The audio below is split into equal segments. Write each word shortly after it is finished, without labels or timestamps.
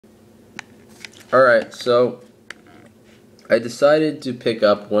Alright, so I decided to pick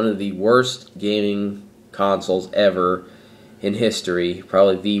up one of the worst gaming consoles ever in history,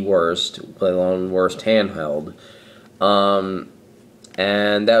 probably the worst, let alone worst handheld.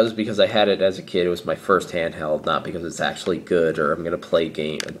 And that was because I had it as a kid. It was my first handheld, not because it's actually good or I'm going to play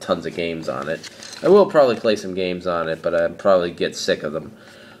tons of games on it. I will probably play some games on it, but I'll probably get sick of them.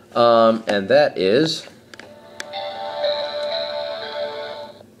 And that is...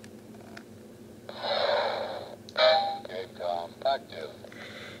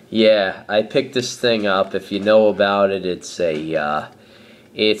 Yeah, I picked this thing up. If you know about it, it's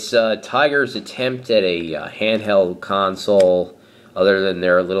Tiger's attempt at a handheld console, other than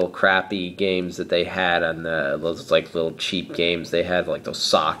their little crappy games that they had on those like little cheap games they had, like those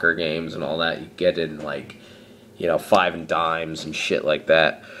soccer games and all that. You get in like, five and dimes and shit like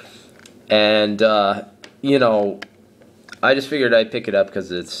that. And I just figured I'd pick it up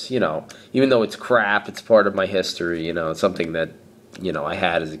because it's, even though it's crap, it's part of my history. It's something that I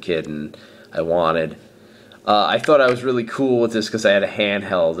had as a kid and I wanted. I thought I was really cool with this because I had a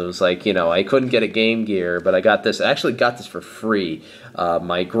handheld. It was like, I couldn't get a Game Gear, but I got this. I actually got this for free.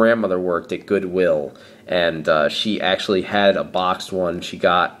 My grandmother worked at Goodwill, and she actually had a boxed one.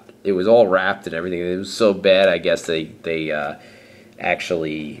 It was all wrapped and everything. It was so bad, I guess they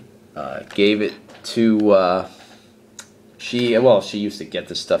actually gave it to... She used to get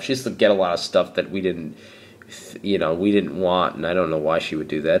this stuff. She used to get a lot of stuff that we didn't want, and I don't know why she would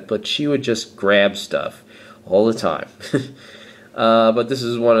do that, but she would just grab stuff all the time. But this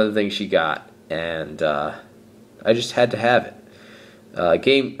is one of the things she got, and I just had to have it.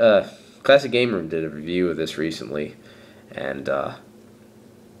 Classic Game Room did a review of this recently, and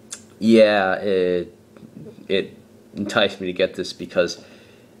yeah, it enticed me to get this because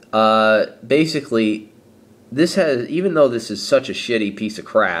basically this has, even though this is such a shitty piece of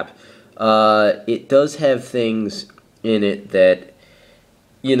crap, it does have things in it that,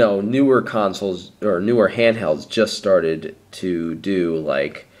 newer consoles or newer handhelds just started to do,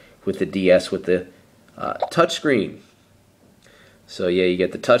 like with the DS with the touchscreen. So yeah, you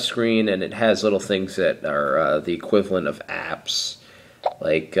get the touchscreen, and it has little things that are the equivalent of apps,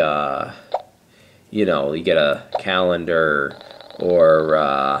 like you get a calendar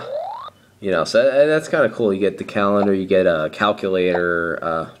or so that's kind of cool. You get the calendar, you get a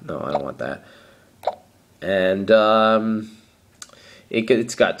calculator. No, I don't want that. And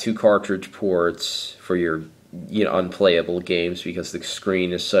it's got 2 cartridge ports for your unplayable games because the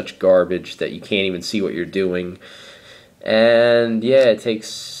screen is such garbage that you can't even see what you're doing. And yeah, it takes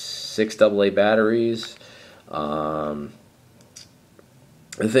 6 AA batteries. The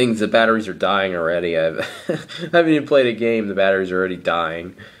batteries are dying already. I haven't even played a game. The batteries are already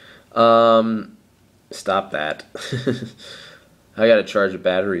dying. Stop that. I gotta charge the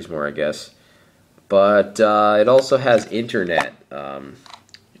batteries more, I guess. But it also has internet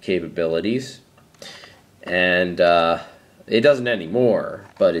capabilities, and it doesn't anymore,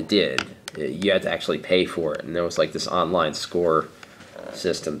 but it did. You had to actually pay for it, and there was like this online score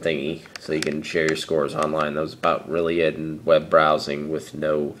system thingy, so you can share your scores online. That was about really it, and web browsing with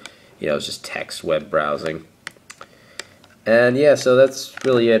no, it was just text web browsing. And yeah, so that's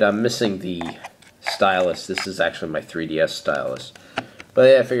really it. I'm missing the stylus. This is actually my 3DS stylus. But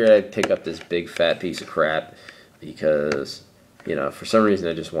yeah, I figured I'd pick up this big fat piece of crap because, for some reason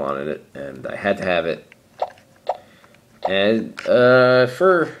I just wanted it, and I had to have it. And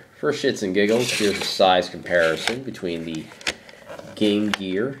for shits and giggles, here's a size comparison between the Game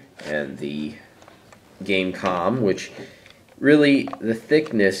Gear and the Gamecom, which really, the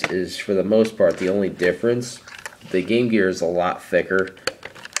thickness is, for the most part, the only difference. The Game Gear is a lot thicker.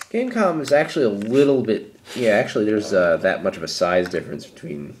 Gamecom is actually a little bit... Yeah, actually there's that much of a size difference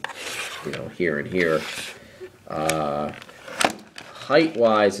between, here and here.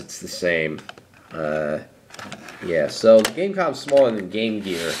 Height-wise, it's the same. Yeah, so the Gamecom's smaller than Game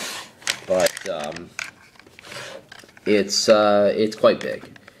Gear, but it's quite big.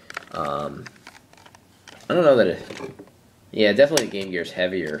 I don't know that it... Yeah, definitely the Game Gear's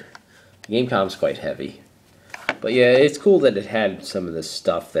heavier. Gamecom's quite heavy. But yeah, it's cool that it had some of the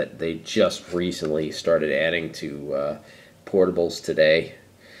stuff that they just recently started adding to portables today.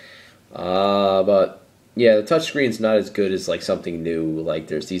 But yeah, the touchscreen's not as good as like something new. Like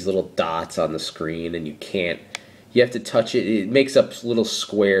there's these little dots on the screen, and you have to touch it. It makes up little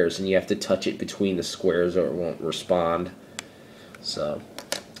squares, and you have to touch it between the squares or it won't respond. So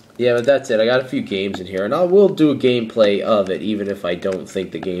yeah, but that's it. I got a few games in here, and I will do a gameplay of it, even if I don't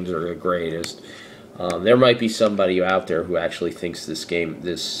think the games are the greatest. There might be somebody out there who actually thinks this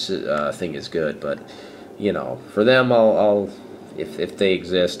thing is good, but for them, I'll if they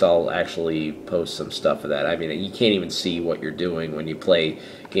exist, I'll actually post some stuff of that. I mean, you can't even see what you're doing when you play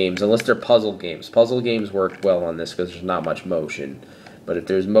games, unless they're puzzle games. Puzzle games work well on this because there's not much motion. But if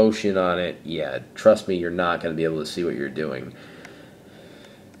there's motion on it, yeah, trust me, you're not going to be able to see what you're doing.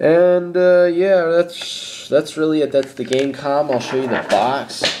 And yeah, that's really it. That's the Gamecom. I'll show you the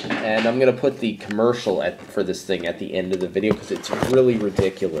box, and I'm gonna put the commercial for this thing at the end of the video because it's really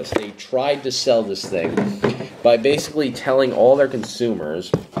ridiculous. They tried to sell this thing by basically telling all their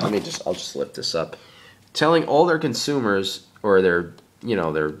consumers. I'll just lift this up. Telling all their consumers or their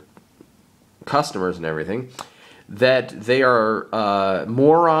customers and everything that they are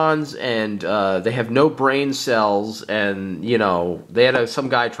morons and they have no brain cells, and they had some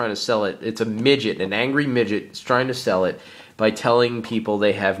guy trying to sell it. It's a midget, an angry midget, is trying to sell it by telling people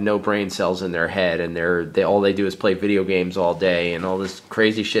they have no brain cells in their head, and all they do is play video games all day and all this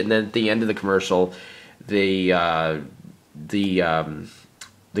crazy shit. And then at the end of the commercial, the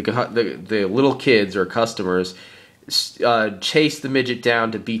little kids or customers chase the midget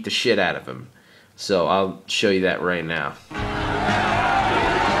down to beat the shit out of him. So I'll show you that right now.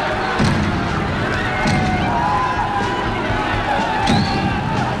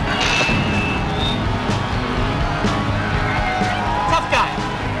 Tough guy.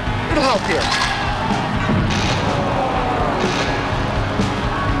 Little help here.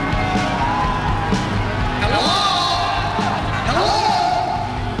 Hello? Hello?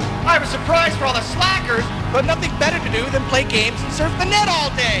 I have a surprise for all the slackers, but nothing better to do than play games and surf the net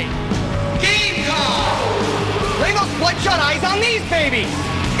all day. Bring those bloodshot eyes on these babies!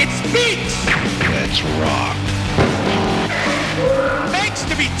 It speaks! Let's rock. Begs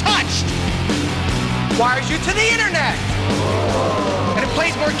to be touched! Wires you to the internet! And it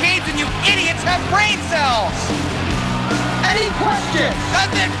plays more games than you idiots have brain cells! Any questions?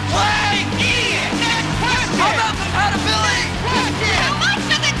 Doesn't play! Idiot! Next question! How about compatibility? Question! How much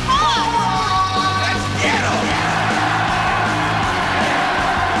does it cost? Let's get 'em!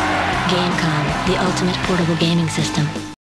 Gamecom, the ultimate portable gaming system.